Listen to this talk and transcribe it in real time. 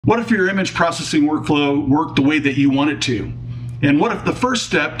What if your image processing workflow worked the way that you want it to? And what if the first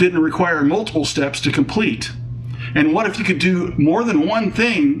step didn't require multiple steps to complete? And what if you could do more than one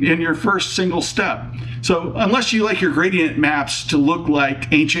thing in your first single step? So unless you like your gradient maps to look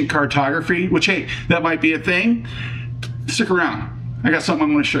like ancient cartography, which, hey, that might be a thing, stick around. I got something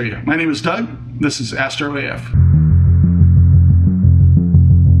I'm going to show you. My name is Doug. This is AstroAF.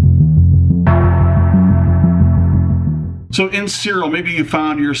 So in Siril, maybe you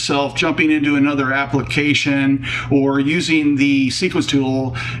found yourself jumping into another application or using the sequence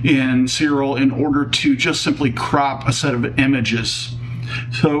tool in Siril in order to just simply crop a set of images.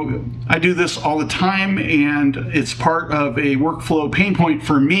 So I do this all the time, and it's part of a workflow pain point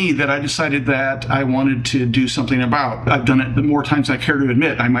for me that I decided that I wanted to do something about. I've done it more times than I care to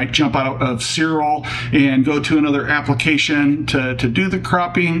admit. I might jump out of Siril and go to another application to do the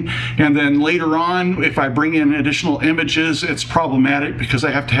cropping, and then later on, if I bring in additional images, it's problematic because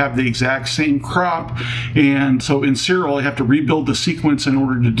I have to have the exact same crop. And so in Siril, I have to rebuild the sequence in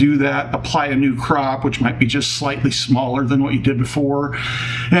order to do that, apply a new crop, which might be just slightly smaller than what you did before.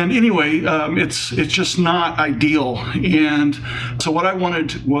 And anyway, it's just not ideal. And so what I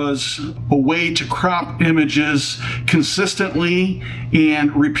wanted was a way to crop images consistently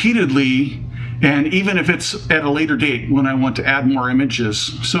and repeatedly, and even if it's at a later date when I want to add more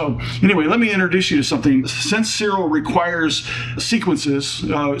images. So anyway, let me introduce you to something. Since Siril requires sequences,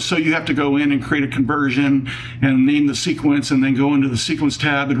 so you have to go in and create a conversion and name the sequence, and then go into the sequence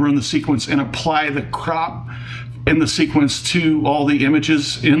tab and run the sequence and apply the crop in the sequence to all the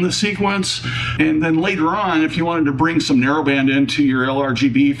images in the sequence. And then later on, if you wanted to bring some narrowband into your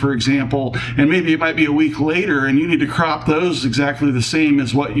LRGB, for example, and maybe it might be a week later and you need to crop those exactly the same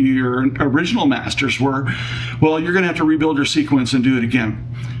as what your original masters were, well, you're going to have to rebuild your sequence and do it again.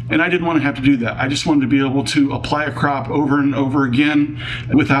 And I didn't want to have to do that. I just wanted to be able to apply a crop over and over again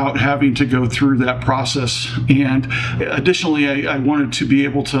without having to go through that process. And additionally, I wanted to be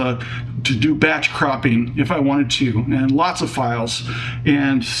able to do batch cropping if I wanted to, and lots of files.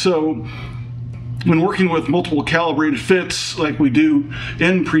 And so when working with multiple calibrated fits like we do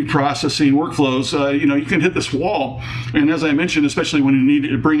in pre-processing workflows, you can hit this wall. And as I mentioned, especially when you need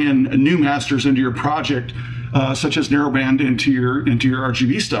to bring in new masters into your project, such as narrowband into your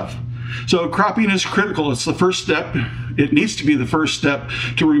RGB stuff. So cropping is critical. It's the first step. It needs to be the first step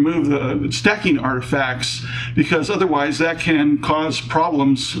to remove the stacking artifacts, because otherwise that can cause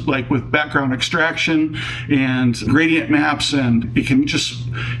problems like with background extraction and gradient maps, and it can just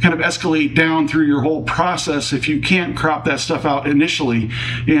kind of escalate down through your whole process if you can't crop that stuff out initially.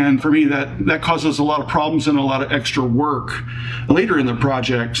 And for me, that causes a lot of problems and a lot of extra work later in the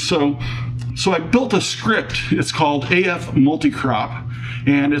project. So I built a script. It's called AF Multicrop,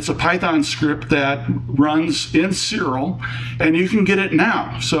 and it's a Python script that runs in Siril, and you can get it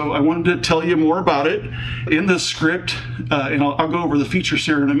now. So I wanted to tell you more about it in this script, and I'll go over the features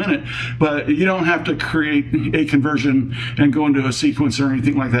here in a minute, but you don't have to create a conversion and go into a sequence or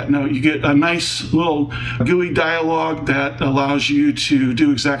anything like that. No, you get a nice little GUI dialog that allows you to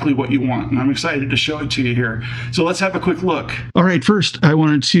do exactly what you want, and I'm excited to show it to you here. So let's have a quick look. All right, first I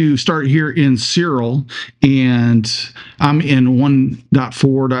wanted to start here in Siril, and I'm in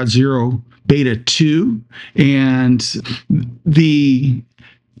 1.4.0 beta 2, and the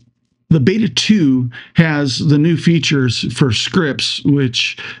beta 2 has the new features for scripts,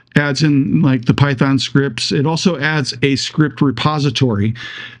 which adds in like the Python scripts. It also adds a script repository.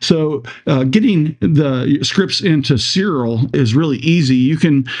 So getting the scripts into Siril is really easy. You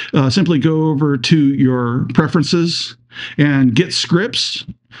can simply go over to your preferences and get scripts,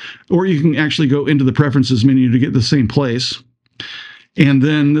 or you can actually go into the preferences menu to get the same place. And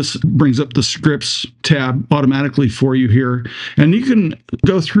then this brings up the scripts tab automatically for you here. And you can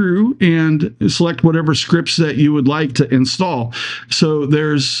go through and select whatever scripts that you would like to install. So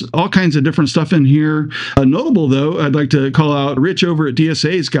there's all kinds of different stuff in here. Notable though, I'd like to call out Rich over at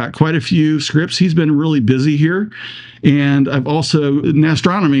DSA. He's got quite a few scripts. He's been really busy here. And I've also,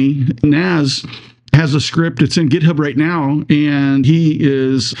 Astronomy, Naz, has a script. It's in GitHub right now, and he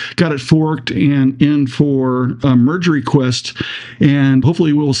is got it forked and in for a merge request, and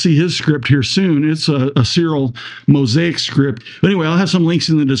hopefully we'll see his script here soon. It's a Siril mosaic script. But anyway, I'll have some links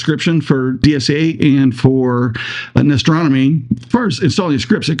in the description for DSA and for Astronomy. As far as installing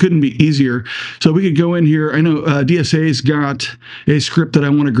scripts, it couldn't be easier. So we could go in here. I know DSA's got a script that I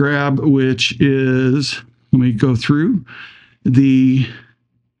want to grab, which is, let me go through the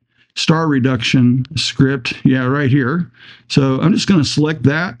star reduction script. Yeah, right here. So I'm just going to select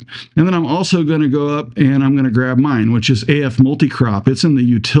that. And then I'm also going to go up and I'm going to grab mine, which is AF Multicrop. It's in the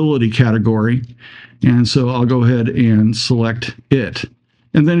utility category. And so I'll go ahead and select it.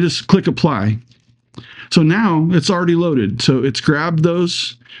 and then just click apply. So now it's already loaded. So it's grabbed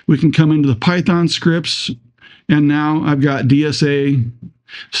those. We can come into the Python scripts, and now I've got DSA,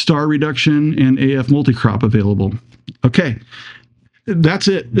 star reduction, and AF multicrop available. Okay, that's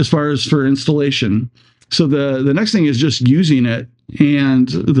it as far as for installation. So the next thing is just using it, and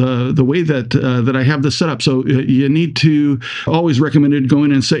the way that that I have this set up. So you need to always recommended go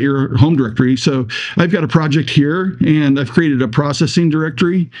in and set your home directory. So I've got a project here, and I've created a processing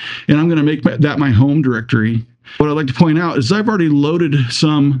directory, and I'm going to make that my home directory. What I'd like to point out is I've already loaded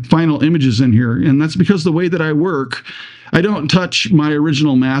some final images in here, and that's because the way that I work, I don't touch my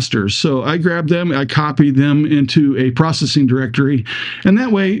original masters. So I grab them, I copy them into a processing directory, and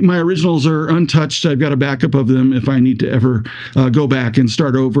that way my originals are untouched. I've got a backup of them if I need to ever go back and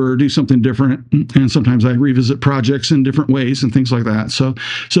start over or do something different. And sometimes I revisit projects in different ways and things like that.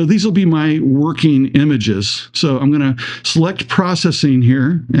 So these will be my working images. So I'm going to select processing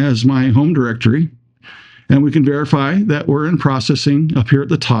here as my home directory, and we can verify that we're in processing up here at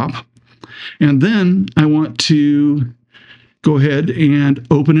the top. And then I want to go ahead and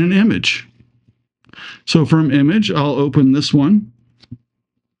open an image. So from image, I'll open this one,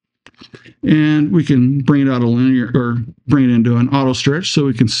 and we can bring it out a linear, or bring it into an auto stretch so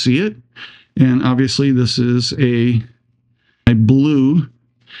we can see it. And obviously this is a blue,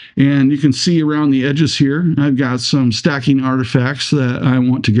 and you can see around the edges here, I've got some stacking artifacts that I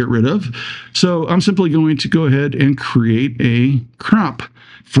want to get rid of. So I'm simply going to go ahead and create a crop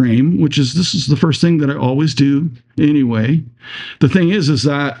frame, which is, this is the first thing that I always do anyway. The thing is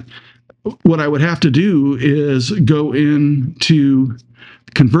that what I would have to do is go into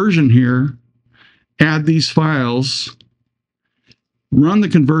conversion here, add these files, run the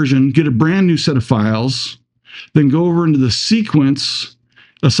conversion, get a brand new set of files, then go over into the sequence,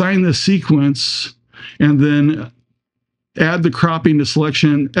 assign the sequence, and then add the cropping to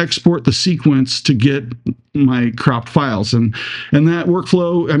selection, export the sequence to get my cropped files. And that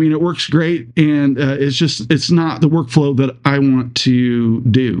workflow, I mean, it works great, and it's not the workflow that I want to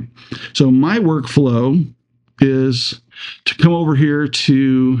do. So my workflow is to come over here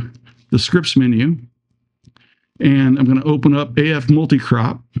to the scripts menu, and I'm going to open up AF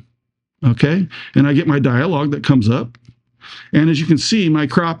multicrop. Okay, and I get my dialog that comes up. And as you can see, my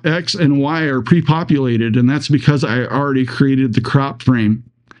crop X and Y are pre-populated, and that's because I already created the crop frame.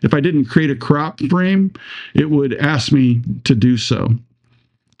 If I didn't create a crop frame, it would ask me to do so.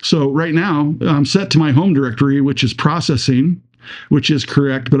 So right now, I'm set to my home directory, which is processing, which is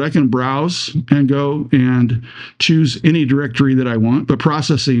correct, but I can browse and go and choose any directory that I want, but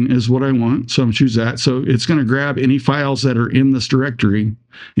processing is what I want, so I'm choose that. So it's going to grab any files that are in this directory,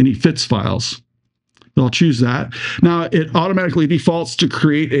 any fits files. I'll choose that. Now it automatically defaults to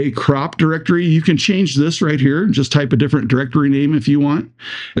create a crop directory. You can change this right here. Just type a different directory name if you want,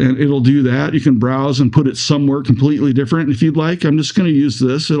 and it'll do that. You can browse and put it somewhere completely different if you'd like. I'm just going to use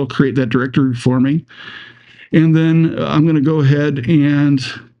this. It'll create that directory for me. And then I'm going to go ahead and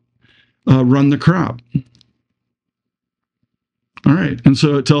run the crop. All right, and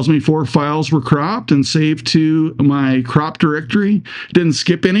so it tells me 4 files were cropped and saved to my crop directory. Didn't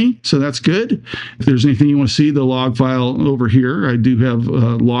skip any, so that's good. If there's anything you want to see, the log file over here, I do have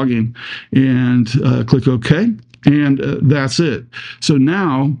logging, and click OK, and that's it. So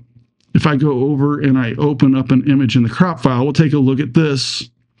now, if I go over and I open up an image in the crop file, we'll take a look at this.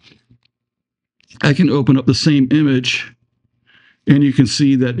 I can open up the same image, and you can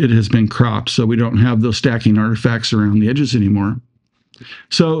see that it has been cropped, so we don't have those stacking artifacts around the edges anymore.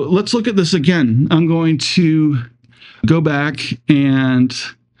 So let's look at this again. I'm going to go back and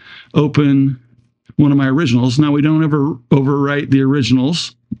open one of my originals. Now, we don't ever overwrite the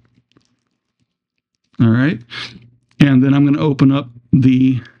originals. All right. And then I'm going to open up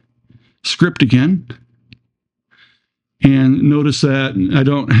the script again. And notice that I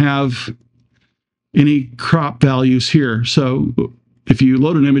don't have any crop values here. So if you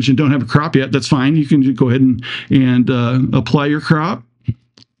load an image and don't have a crop yet, that's fine. You can go ahead and apply your crop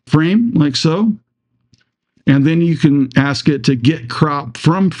frame like so. And then you can ask it to get crop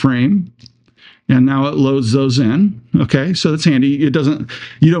from frame. And now it loads those in. Okay, so that's handy. You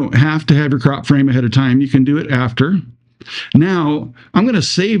don't have to have your crop frame ahead of time. You can do it after. Now, I'm going to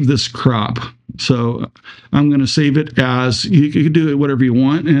save this crop. So I'm going to save it as, you can do it whatever you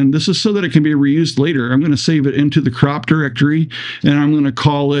want, and this is so that it can be reused later. I'm going to save it into the crop directory, and I'm going to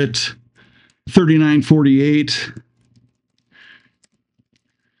call it 3948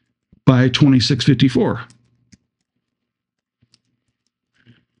 by 2654.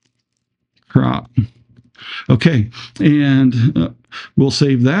 Crop. Okay, and we'll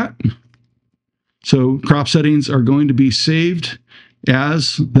save that. So crop settings are going to be saved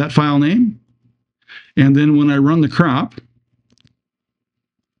as that file name. And then when I run the crop,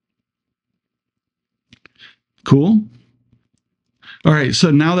 cool. All right,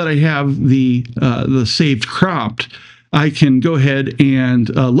 so now that I have the saved cropped, I can go ahead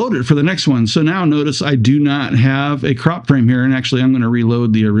and load it for the next one. So now notice I do not have a crop frame here, and actually I'm going to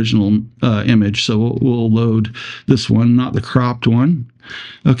reload the original image. So we'll load this one, not the cropped one.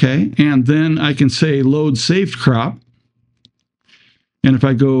 Okay, and then I can say load saved crop. And if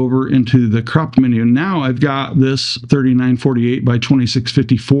I go over into the cropped menu, now I've got this 3948 by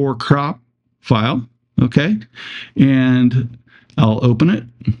 2654 crop file. Okay, and I'll open it.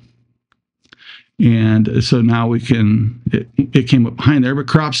 And so now we can, it came up behind there, but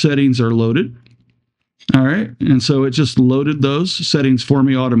crop settings are loaded. All right, and so it just loaded those settings for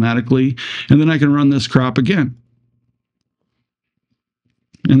me automatically. And then I can run this crop again.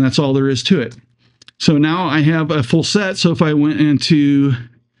 And that's all there is to it. So now I have a full set. So if I went into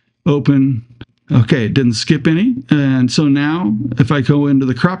open, okay, it didn't skip any. And so now if I go into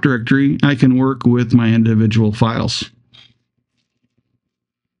the crop directory, I can work with my individual files.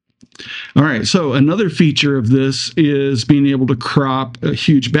 All right, so another feature of this is being able to crop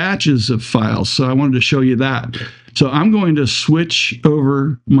huge batches of files. So I wanted to show you that. So I'm going to switch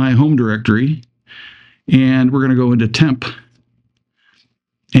over my home directory, and we're going to go into temp.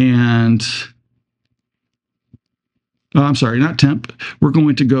 And, I'm sorry, not temp. We're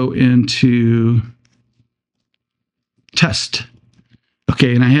going to go into test.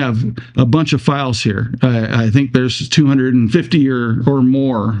 Okay, and I have a bunch of files here. I think there's 250 or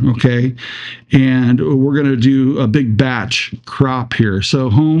more, okay? And we're going to do a big batch crop here. So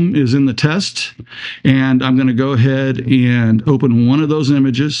home is in the test, and I'm going to go ahead and open one of those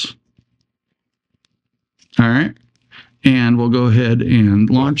images. All right, and we'll go ahead and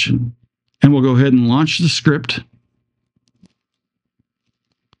launch, and we'll go ahead and launch the script.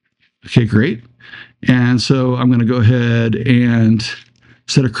 Okay, great. And so I'm going to go ahead and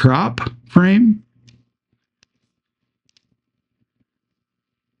set a crop frame.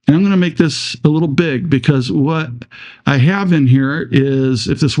 And I'm going to make this a little big because what I have in here is,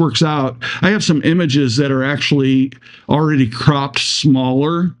 if this works out, I have some images that are actually already cropped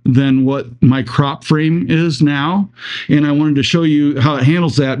smaller than what my crop frame is now. And I wanted to show you how it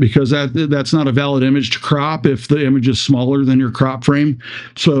handles that, because that's not a valid image to crop if the image is smaller than your crop frame.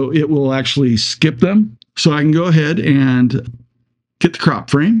 So it will actually skip them. So I can go ahead and get the crop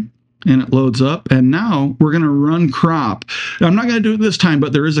frame, and it loads up. And now we're going to run crop. Now, I'm not going to do it this time,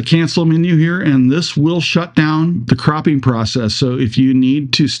 but there is a cancel menu here, and this will shut down the cropping process. So if you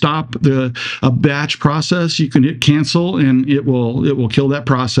need to stop a batch process, you can hit cancel, and it will kill that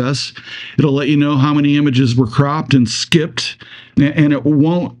process. It'll let you know how many images were cropped and skipped, and it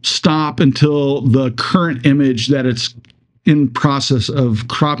won't stop until the current image that it's in process of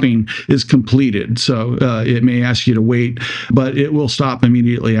cropping is completed. So it may ask you to wait, but it will stop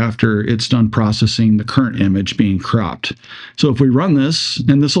immediately after it's done processing the current image being cropped. So if we run this,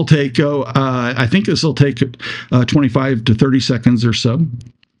 and this will take, I think this will take 25 to 30 seconds or so.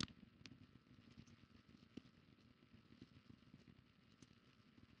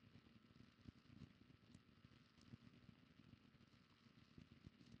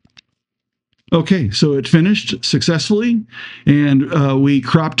 Okay, so it finished successfully, and we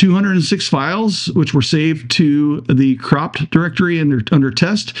cropped 206 files, which were saved to the cropped directory under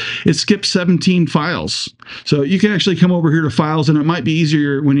test. It skipped 17 files. So you can actually come over here to files, and it might be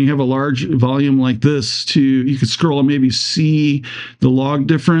easier when you have a large volume like this you could scroll and maybe see the log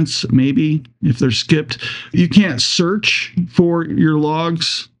difference, maybe, if they're skipped. You can't search for your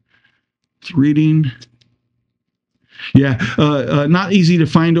logs. It's reading. Yeah, not easy to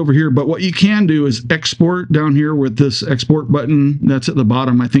find over here, but what you can do is export down here with this export button. That's at the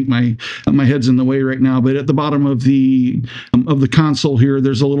bottom. I think my head's in the way right now, but at the bottom of the console here,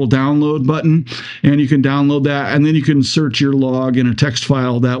 there's a little download button, and you can download that, and then you can search your log in a text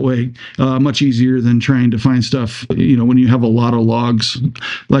file that way. Much easier than trying to find stuff, when you have a lot of logs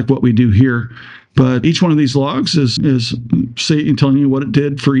like what we do here. But each one of these logs is telling you what it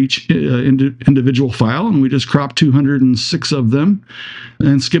did for each individual file, and we just cropped 206 of them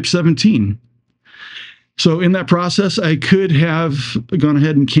and skipped 17. So in that process, I could have gone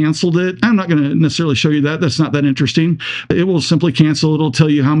ahead and canceled it. I'm not going to necessarily show you that. That's not that interesting. It will simply cancel. It'll tell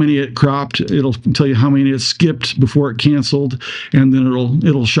you how many it cropped. It'll tell you how many it skipped before it canceled, and then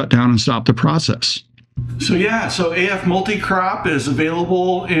it'll shut down and stop the process. So yeah, so AF Multicrop is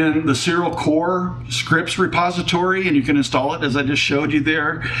available in the Siril Core scripts repository, and you can install it as I just showed you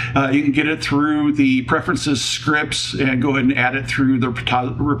there. You can get it through the preferences scripts and go ahead and add it through the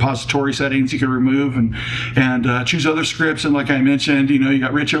repository settings. You can remove and choose other scripts. And like I mentioned, you know, you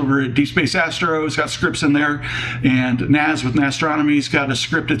got Rich over at Deep Space Astro, he's got scripts in there, and Naz with Nastronomy's got a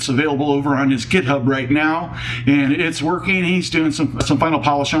script that's available over on his GitHub right now, and it's working. He's doing some final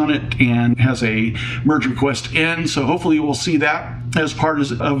polish on it and has a merge request in, so hopefully we'll see that as part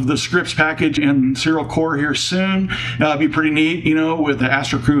of the scripts package in Siril Core here soon. It'd be pretty neat, you know, with the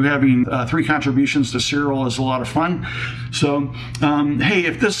Astro crew having 3 contributions to Siril is a lot of fun. So, hey,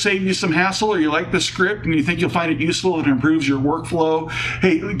 if this saved you some hassle or you like the script and you think you'll find it useful and improves your workflow,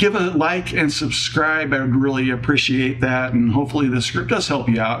 hey, give a like and subscribe. I would really appreciate that, and hopefully the script does help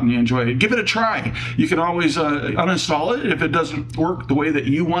you out and you enjoy it. Give it a try. You can always uninstall it if it doesn't work the way that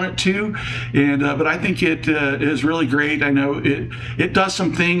you want it to, and but I think it is really great. I know it does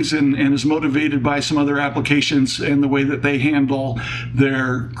some things and is motivated by some other applications and the way that they handle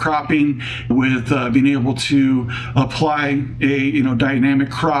their cropping with being able to apply a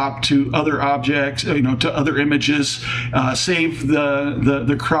dynamic crop to other objects, to other images, save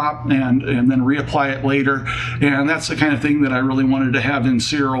the crop and then reapply it later. And that's the kind of thing that I really wanted to have in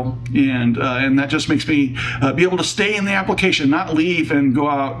Siril, and that just makes me be able to stay in the application, not leave and go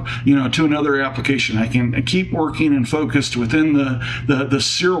out to another application. I can keep working and focused within the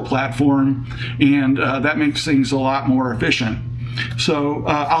Siril platform, and that makes things a lot more efficient. So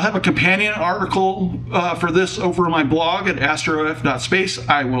I'll have a companion article for this over my blog at astrof.space.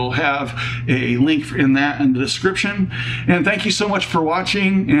 I will have a link in the description. And thank you so much for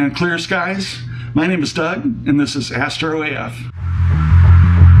watching, and clear skies. My name is Doug, and this is Astro AF.